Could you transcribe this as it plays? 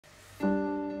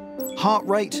heart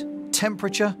rate,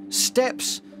 temperature,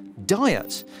 steps,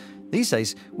 diet. These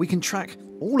days, we can track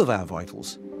all of our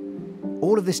vitals.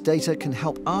 All of this data can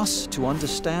help us to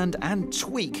understand and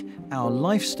tweak our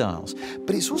lifestyles,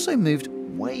 but it's also moved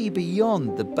way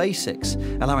beyond the basics,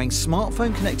 allowing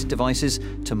smartphone-connected devices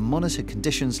to monitor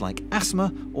conditions like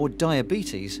asthma or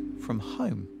diabetes from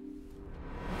home.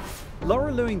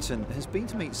 Laura Lewington has been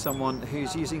to meet someone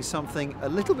who's using something a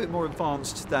little bit more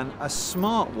advanced than a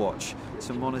smartwatch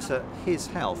to monitor his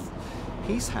health.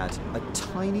 He's had a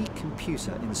tiny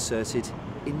computer inserted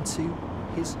into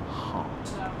his heart.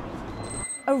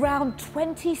 Around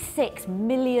 26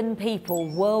 million people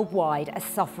worldwide are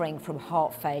suffering from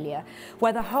heart failure,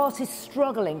 where the heart is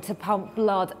struggling to pump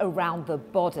blood around the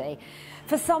body.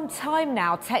 For some time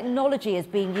now, technology has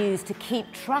been used to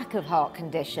keep track of heart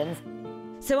conditions.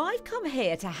 So I've come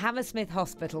here to Hammersmith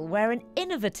Hospital, where an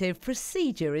innovative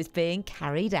procedure is being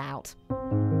carried out.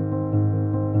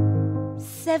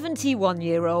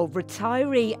 71-year-old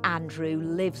retiree Andrew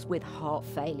lives with heart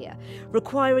failure,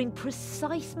 requiring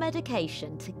precise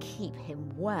medication to keep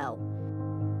him well.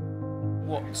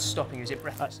 What's stopping you? Is it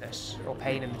breathlessness or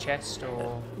pain in the chest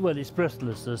or...? Well, it's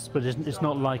breathlessness, but it's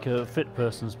not like a fit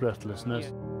person's breathlessness.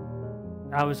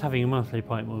 Yeah. I was having a monthly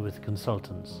appointment with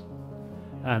consultants.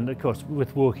 And of course,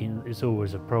 with walking, it's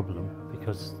always a problem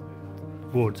because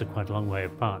wards are quite a long way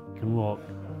apart. You can walk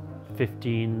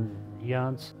 15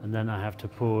 yards, and then I have to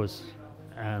pause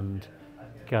and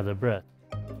gather breath.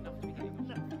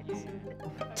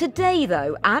 Today,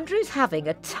 though, Andrew's having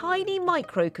a tiny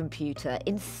microcomputer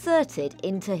inserted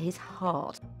into his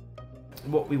heart.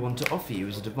 What we want to offer you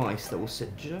is a device that will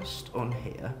sit just on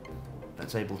here,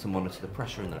 that's able to monitor the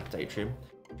pressure in the left atrium.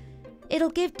 It'll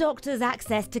give doctors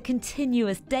access to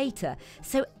continuous data,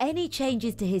 so any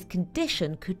changes to his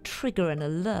condition could trigger an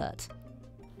alert.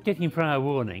 Getting prior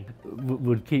warning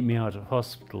would keep me out of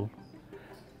hospital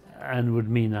and would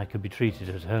mean I could be treated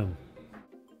at home.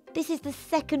 This is the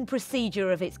second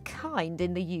procedure of its kind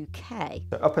in the UK.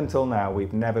 Up until now,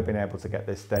 we've never been able to get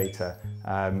this data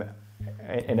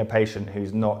in a patient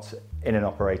who's not in an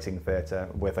operating theatre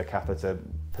with a catheter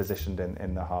positioned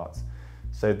in the heart.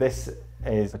 So this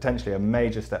is potentially a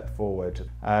major step forward,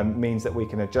 means that we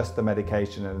can adjust the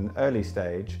medication at an early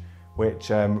stage, which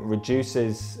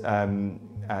reduces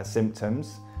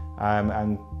symptoms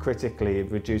and critically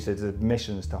reduces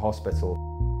admissions to hospital.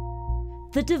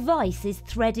 The device is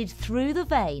threaded through the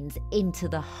veins into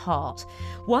the heart.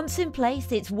 Once in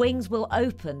place, its wings will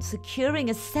open, securing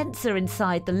a sensor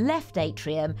inside the left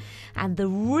atrium and the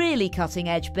really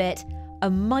cutting-edge bit, a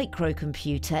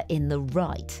microcomputer in the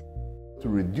right. To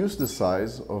reduce the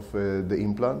size of the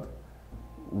implant,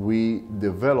 we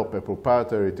develop a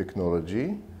proprietary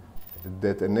technology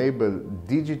that enable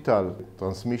digital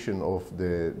transmission of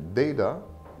the data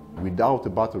without a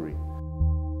battery.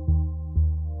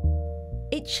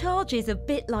 It charges a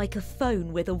bit like a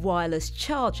phone with a wireless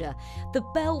charger. The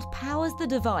belt powers the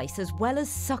device as well as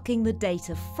sucking the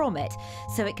data from it,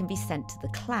 so it can be sent to the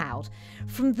cloud.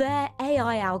 From there,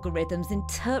 AI algorithms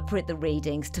interpret the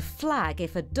readings to flag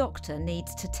if a doctor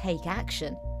needs to take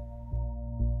action.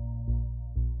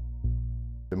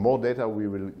 The more data we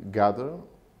will gather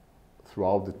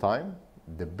throughout the time,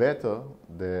 the better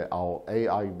our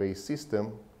AI-based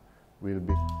system will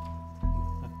be.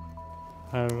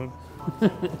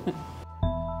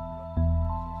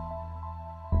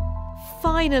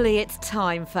 Finally, it's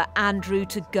time for Andrew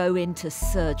to go into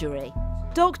surgery.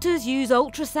 Doctors use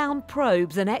ultrasound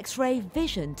probes and X-ray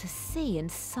vision to see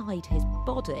inside his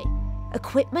body.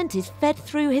 Equipment is fed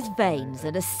through his veins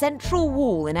and a central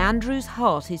wall in Andrew's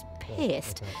heart is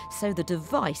pierced so the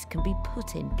device can be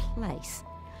put in place.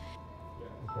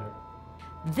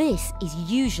 This is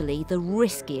usually the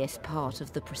riskiest part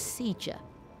of the procedure.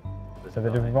 So the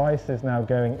device is now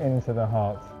going into the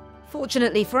heart.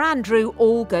 Fortunately for Andrew,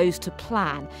 all goes to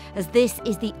plan, as this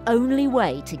is the only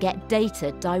way to get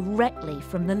data directly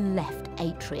from the left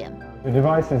atrium. The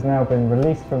device has now been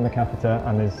released from the catheter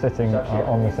and is sitting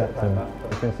on the septum.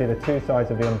 You can see the two sides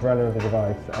of the umbrella of the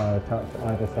device are attached to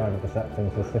either side of the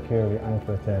septum to securely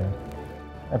anchor it in.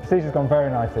 The procedure's gone very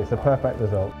nicely, it's a perfect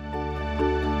result.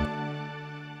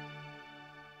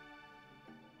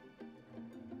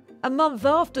 A month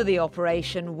after the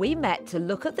operation, we met to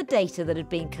look at the data that had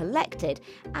been collected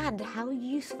and how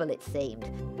useful it seemed.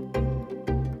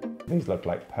 These look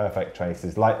like perfect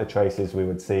traces, like the traces we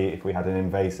would see if we had an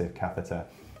invasive catheter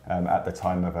at the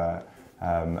time of a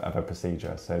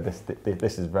procedure. So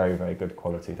this is very, very good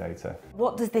quality data.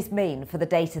 What does this mean for the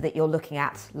data that you're looking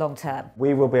at long term?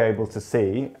 We will be able to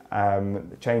see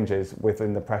changes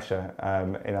within the pressure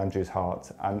in Andrew's heart,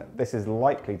 and this is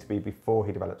likely to be before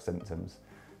he develops symptoms.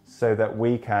 so that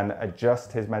we can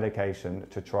adjust his medication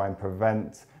to try and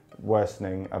prevent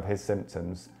worsening of his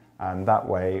symptoms, and that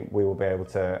way we will be able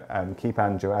to keep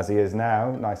Andrew as he is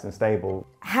now, nice and stable.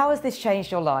 How has this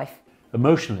changed your life?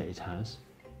 Emotionally it has,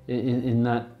 in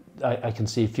that I can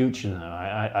see a future now.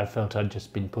 I felt I'd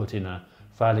just been put in a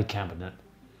filing cabinet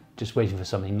just waiting for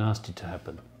something nasty to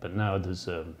happen, but now there's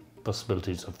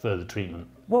possibilities of further treatment.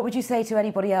 What would you say to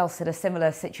anybody else in a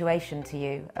similar situation to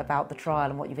you about the trial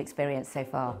and what you've experienced so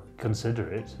far? Consider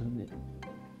it.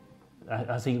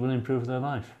 I think it will improve their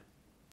life.